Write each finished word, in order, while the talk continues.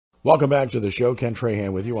Welcome back to the show. Ken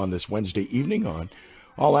Trahan with you on this Wednesday evening on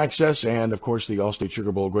All Access. And, of course, the Allstate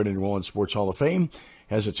Sugar Bowl Greater New Orleans Sports Hall of Fame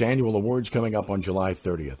has its annual awards coming up on July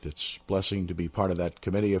 30th. It's a blessing to be part of that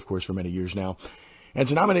committee, of course, for many years now, and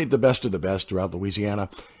to nominate the best of the best throughout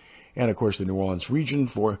Louisiana and, of course, the New Orleans region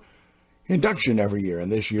for induction every year.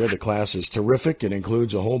 And this year, the class is terrific. It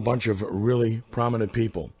includes a whole bunch of really prominent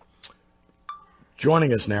people.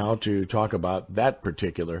 Joining us now to talk about that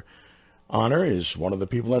particular honor is one of the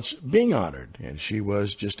people that's being honored, and she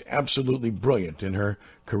was just absolutely brilliant in her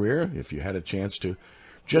career. If you had a chance to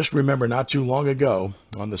just remember not too long ago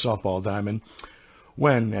on the softball diamond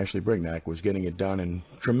when Ashley Brignac was getting it done in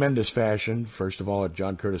tremendous fashion, first of all at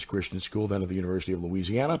John Curtis Christian School, then at the University of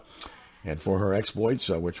Louisiana, and for her exploits,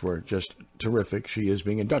 which were just terrific, she is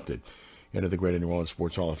being inducted into the Greater New Orleans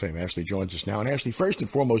Sports Hall of Fame. Ashley joins us now. And Ashley, first and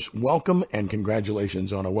foremost, welcome and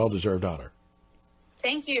congratulations on a well-deserved honor.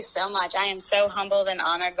 Thank you so much. I am so humbled and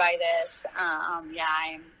honored by this. I'm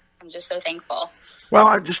just so thankful. Well,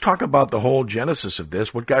 I just talk about the whole genesis of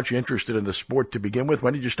this. What got you interested in the sport to begin with?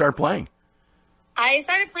 When did you start playing? I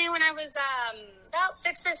started playing when I was about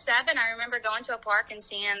 6 or 7. I remember going to a park and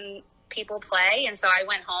seeing people play, and so I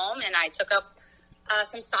went home and I took up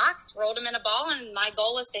some socks, rolled them in a ball, and my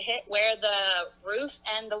goal was to hit where the roof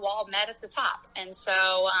and the wall met at the top. And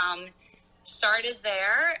so started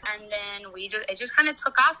there, and then it just kind of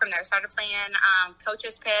took off from there. Started playing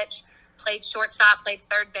coach's pitch, played shortstop, played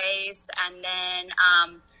third base, and then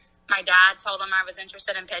my dad told him I was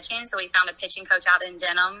interested in pitching, so we found a pitching coach out in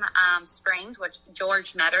Denham Springs, which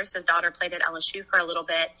George Metters, his daughter, played at LSU for a little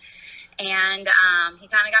bit. And he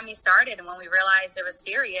kind of got me started. And when we realized it was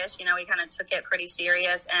serious, we kind of took it pretty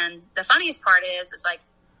serious. And the funniest part is like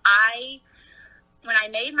when I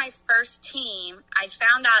made my first team, I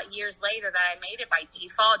found out years later that I made it by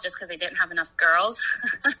default just because they didn't have enough girls.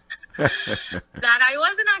 That I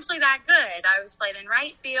wasn't actually that good. I was playing in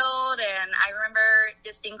right field, and I remember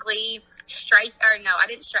distinctly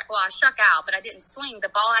I struck out, but I didn't swing. The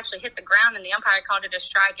ball actually hit the ground, and the umpire called it a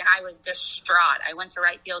strike, and I was distraught. I went to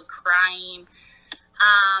right field crying.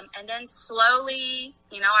 And then slowly,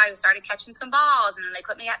 I started catching some balls, and then they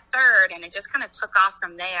put me at third, and it just kind of took off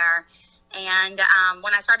from there. And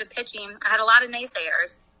when I started pitching, I had a lot of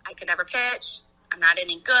naysayers. I could never pitch. I'm not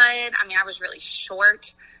any good. I mean, I was really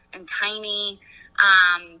short and tiny.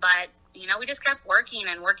 But, we just kept working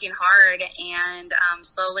and working hard. And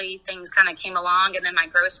slowly things kind of came along. And then my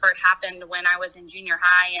growth spurt happened when I was in junior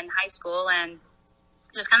high and high school, and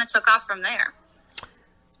just kind of took off from there.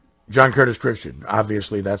 John Curtis Christian,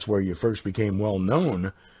 obviously that's where you first became well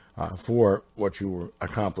known for what you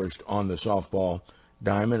accomplished on the softball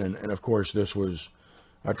diamond. And of course, this was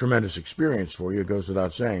a tremendous experience for you. It goes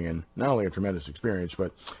without saying. And not only a tremendous experience,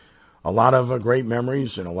 but a lot of great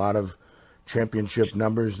memories and a lot of championship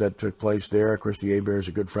numbers that took place there. Christy Hebert is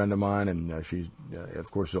a good friend of mine, and she's, of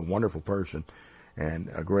course, a wonderful person and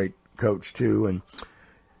a great coach, too. And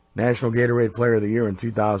National Gatorade Player of the Year in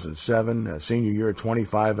 2007, senior year,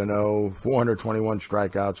 25-0, 421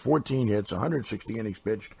 strikeouts, 14 hits, 160 innings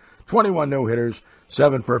pitched, 21 no-hitters,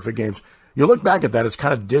 7 perfect games. You look back at that, it's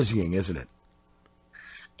kind of dizzying, isn't it?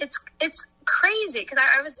 It's crazy, because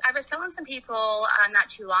I was telling some people not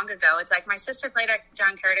too long ago, it's like my sister played at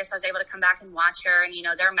John Curtis. I was able to come back and watch her, and,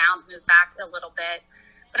 their mound moved back a little bit.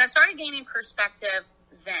 But I started gaining perspective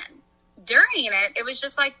then. During it was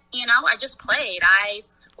just like, I just played. I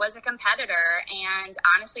was a competitor, and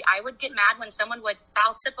honestly, I would get mad when someone would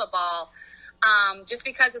foul tip a ball, just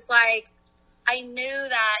because it's like, I knew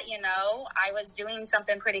that, I was doing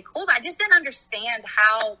something pretty cool, but I just didn't understand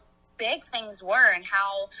how big things were and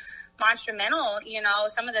how monumental,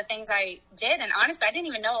 some of the things I did. And honestly, I didn't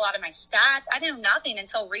even know a lot of my stats. I didn't know nothing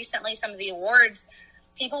until recently. Some of the awards,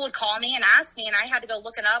 people would call me and ask me, and I had to go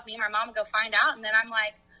look it up. Me and my mom would go find out. And then I'm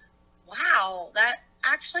like, wow, that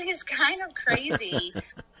actually is kind of crazy,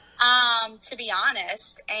 to be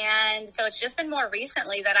honest. And so it's just been more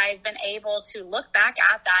recently that I've been able to look back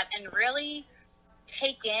at that and really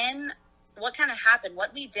take in what kind of happened,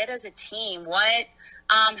 what we did as a team, what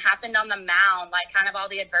happened on the mound, like kind of all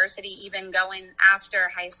the adversity, even going after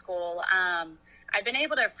high school. I've been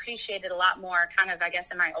able to appreciate it a lot more kind of, I guess,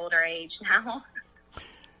 in my older age now.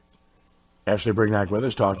 Ashley Brignac with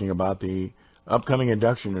us talking about the upcoming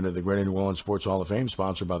induction into the Greater New Orleans Sports Hall of Fame,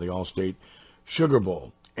 sponsored by the Allstate Sugar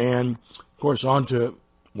Bowl. And, of course, on to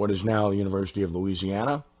what is now the University of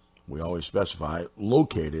Louisiana. We always specify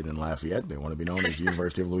located in Lafayette. They want to be known as the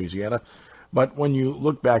University of Louisiana. But when you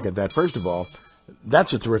look back at that, first of all,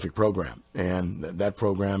 that's a terrific program. And that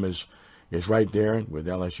program is right there with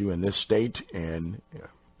LSU in this state. And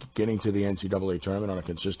getting to the NCAA tournament on a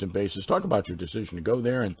consistent basis. Talk about your decision to go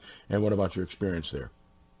there, and what about your experience there?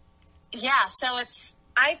 Yeah, so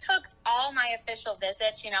I took all my official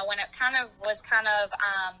visits, when it was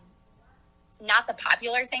not the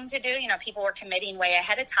popular thing to do. People were committing way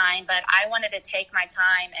ahead of time, but I wanted to take my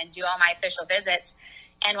time and do all my official visits.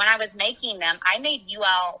 And when I was making them, I made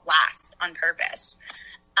UL last on purpose.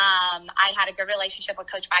 I had a good relationship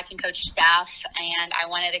with Coach Mike and Coach Steph, and I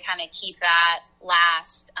wanted to kind of keep that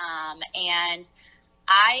last. And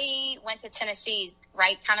I went to Tennessee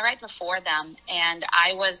right before them, and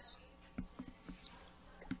I was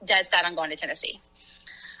dead set on going to Tennessee.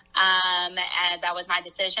 And that was my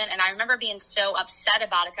decision. And I remember being so upset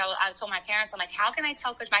about it. I told my parents, I'm like, how can I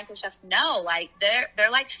tell Coach Mike and Chef no? Like,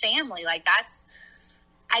 they're like family. Like,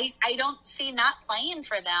 I don't see not playing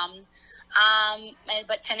for them.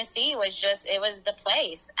 But Tennessee was it was the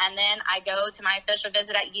place. And then I go to my official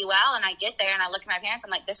visit at UL, and I get there and I look at my parents.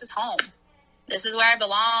 I'm like, this is home. This is where I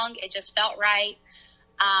belong. It just felt right.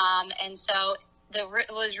 And so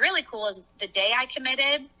what was really cool is the day I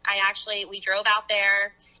committed, we drove out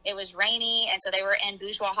there. It was rainy, and so they were in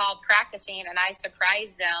Bourgeois Hall practicing, and I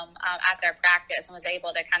surprised them at their practice and was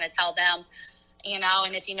able to kind of tell them,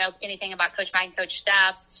 and if you know anything about Coach Mike and Coach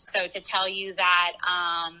Steph, so to tell you that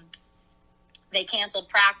they canceled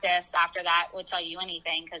practice after that would tell you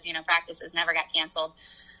anything, because, practices never got canceled.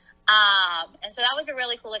 And so that was a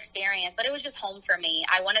really cool experience, but it was just home for me.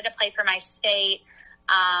 I wanted to play for my state.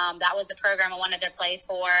 That was the program I wanted to play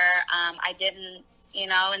for. I didn't, in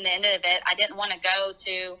the end of it, I didn't want to go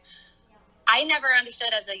to – I never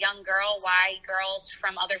understood as a young girl why girls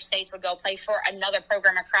from other states would go play for another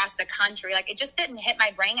program across the country. Like, it just didn't hit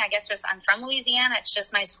my brain. I guess I'm from Louisiana. It's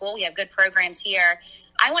just my school. We have good programs here.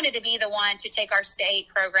 I wanted to be the one to take our state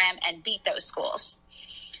program and beat those schools.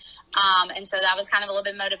 And so that was kind of a little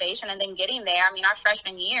bit of motivation. And then getting there, our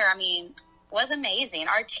freshman year, was amazing.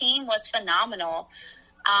 Our team was phenomenal.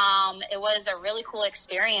 It was a really cool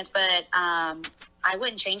experience, but I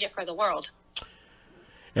wouldn't change it for the world.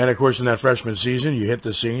 And, of course, in that freshman season, you hit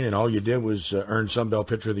the scene, and all you did was earn Sun Belt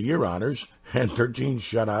Pitcher of the Year honors, and 13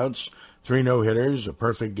 shutouts, 3 no-hitters, a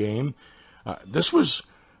perfect game. This was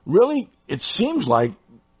really, it seems like,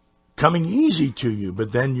 coming easy to you,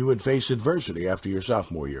 but then you would face adversity after your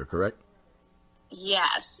sophomore year, correct?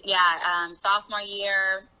 Yes. Yeah. Sophomore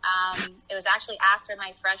year, it was actually after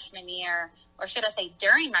my freshman year, or should I say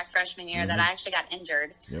during my freshman year, that I actually got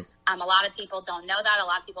injured. Yep. A lot of people don't know that. A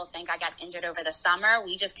lot of people think I got injured over the summer.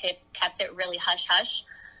 We just kept it really hush-hush.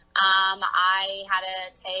 I had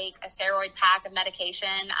to take a steroid pack of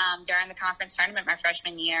medication during the conference tournament my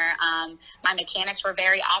freshman year. My mechanics were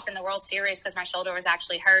very off in the World Series because my shoulder was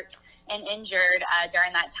actually hurt and injured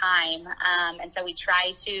during that time. And so we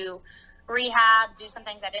tried to rehab, do some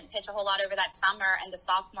things. I didn't pitch a whole lot over that summer. And the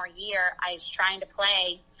sophomore year, I was trying to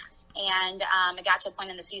play. And it got to a point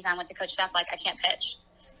in the season I went to Coach Steph, like, I can't pitch.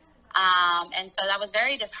 And so that was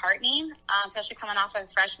very disheartening, especially coming off of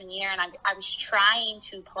freshman year. And I was trying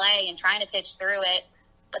to play and trying to pitch through it.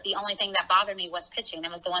 But the only thing that bothered me was pitching.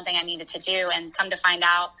 It was the one thing I needed to do. And come to find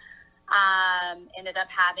out, ended up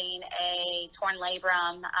having a torn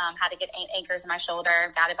labrum, had to get 8 anchors in my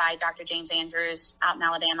shoulder, got it by Dr. James Andrews out in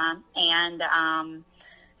Alabama, and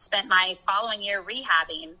spent my following year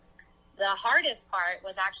rehabbing. The hardest part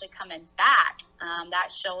was actually coming back.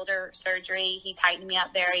 That shoulder surgery, he tightened me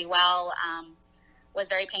up very well, was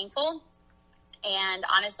very painful. And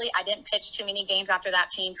honestly, I didn't pitch too many games after that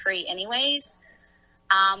pain-free anyways.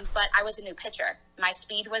 But I was a new pitcher. My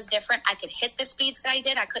speed was different. I could hit the speeds that I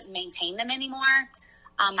did. I couldn't maintain them anymore.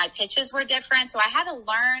 My pitches were different. So I had to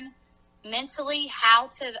learn mentally how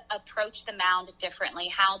to approach the mound differently,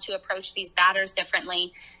 how to approach these batters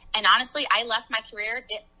differently. And honestly, I left my career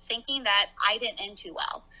thinking that I didn't end too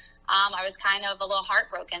well. I was kind of a little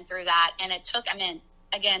heartbroken through that. And it took,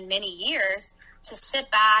 again, many years to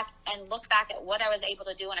sit back and look back at what I was able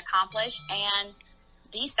to do and accomplish and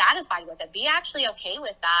be satisfied with it, be actually okay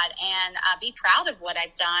with that, and be proud of what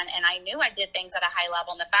I've done. And I knew I did things at a high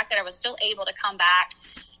level. And the fact that I was still able to come back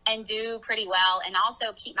and do pretty well and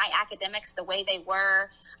also keep my academics the way they were,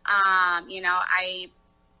 I'm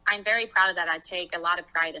very proud of that. I take a lot of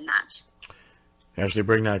pride in that. Ashley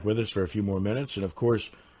Brignac with us for a few more minutes. And, of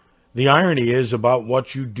course, the irony is about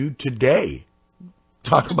what you do today.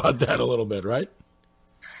 Talk about that a little bit, right?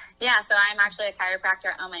 Yeah, so I'm actually a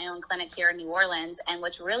chiropractor. I own my own clinic here in New Orleans. And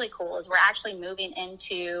what's really cool is we're actually moving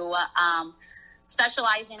into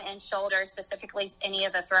specializing in shoulder, specifically any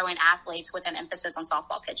of the throw-in athletes with an emphasis on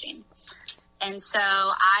softball pitching. And so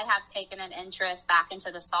I have taken an interest back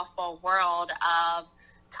into the softball world of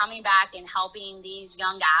coming back and helping these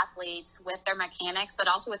young athletes with their mechanics, but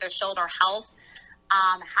also with their shoulder health,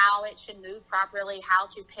 how it should move properly, how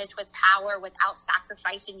to pitch with power without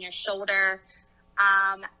sacrificing your shoulder.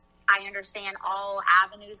 I understand all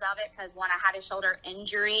avenues of it because when I had a shoulder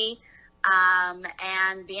injury,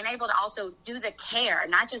 and being able to also do the care,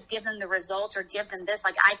 not just give them the results or give them this,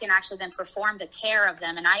 like I can actually then perform the care of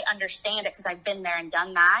them. And I understand it because I've been there and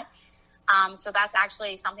done that. So that's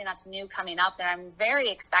actually something that's new coming up that I'm very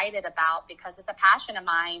excited about because it's a passion of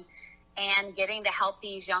mine, and getting to help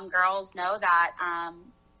these young girls know that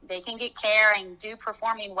they can get care and do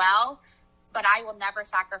performing well, but I will never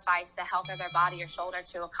sacrifice the health of their body or shoulder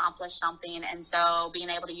to accomplish something. And so being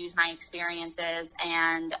able to use my experiences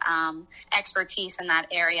and expertise in that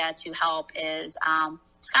area to help is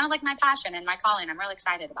it's kind of like my passion and my calling. I'm really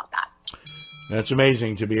excited about that. That's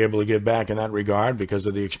amazing to be able to give back in that regard because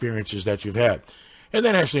of the experiences that you've had. And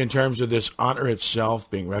then actually in terms of this honor itself,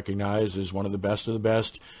 being recognized as one of the best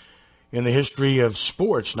in the history of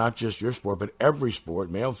sports, not just your sport, but every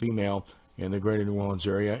sport, male, female, in the greater New Orleans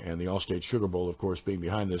area, and the Allstate Sugar Bowl, of course, being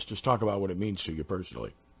behind this. Just talk about what it means to you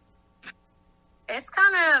personally. It's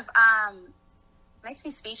kind of makes me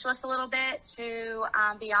speechless a little bit, to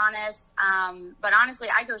be honest. But honestly,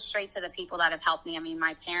 I go straight to the people that have helped me. I mean,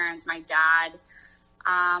 my parents, my dad,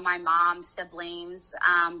 my mom, siblings,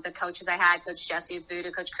 the coaches I had, Coach Jesse at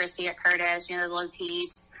Voodoo, Coach Chrissy at Curtis, the Low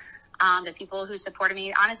Teeps. The people who supported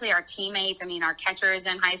me, honestly, our teammates, I mean, our catchers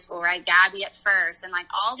in high school, right? Gabby at first, and like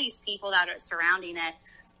all these people that are surrounding it.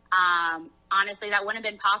 Honestly, that wouldn't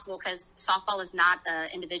have been possible because softball is not an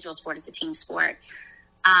individual sport, it's a team sport.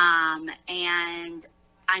 And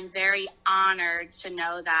I'm very honored to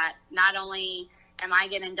know that not only am I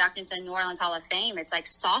getting inducted into the New Orleans Hall of Fame, it's like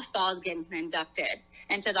softball is getting inducted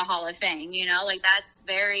into the Hall of Fame, like that's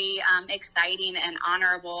very exciting and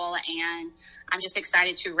honorable. And I'm just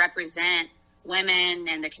excited to represent women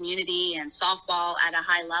and the community and softball at a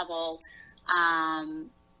high level. I'm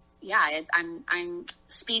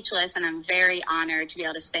speechless, and I'm very honored to be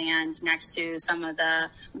able to stand next to some of the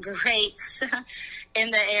greats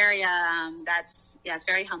in the area. It's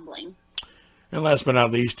very humbling. And last but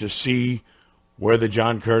not least, to see where the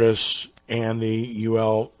John Curtis and the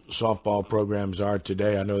UL softball programs are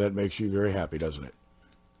today, I know that makes you very happy, doesn't it?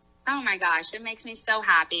 Oh my gosh, it makes me so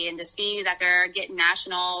happy. And to see that they're getting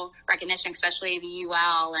national recognition, especially the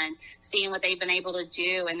UL, and seeing what they've been able to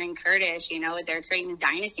do. And then Curtis, they're creating a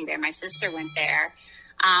dynasty there. My sister went there.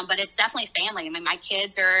 But it's definitely family. I mean, my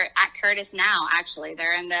kids are at Curtis now, actually.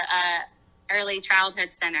 They're in the early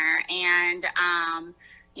childhood center. And,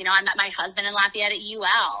 I met my husband in Lafayette at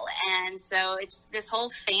UL. And so it's this whole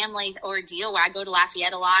family ordeal where I go to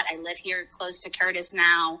Lafayette a lot. I live here close to Curtis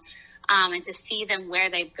now. And to see them where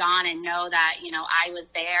they've gone and know that, I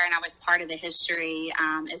was there and I was part of the history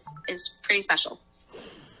is pretty special.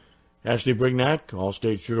 Ashley Brignac,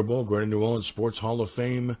 Allstate Sugar Bowl, Greater New Orleans Sports Hall of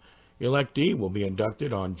Fame electee, will be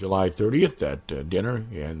inducted on July 30th at dinner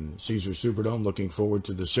in Caesars Superdome. Looking forward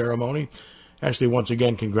to the ceremony. Ashley, once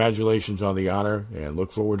again, congratulations on the honor, and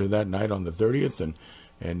look forward to that night on the 30th,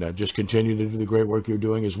 and just continue to do the great work you're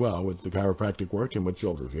doing as well with the chiropractic work and with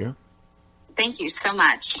shoulders here. Thank you so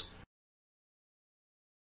much.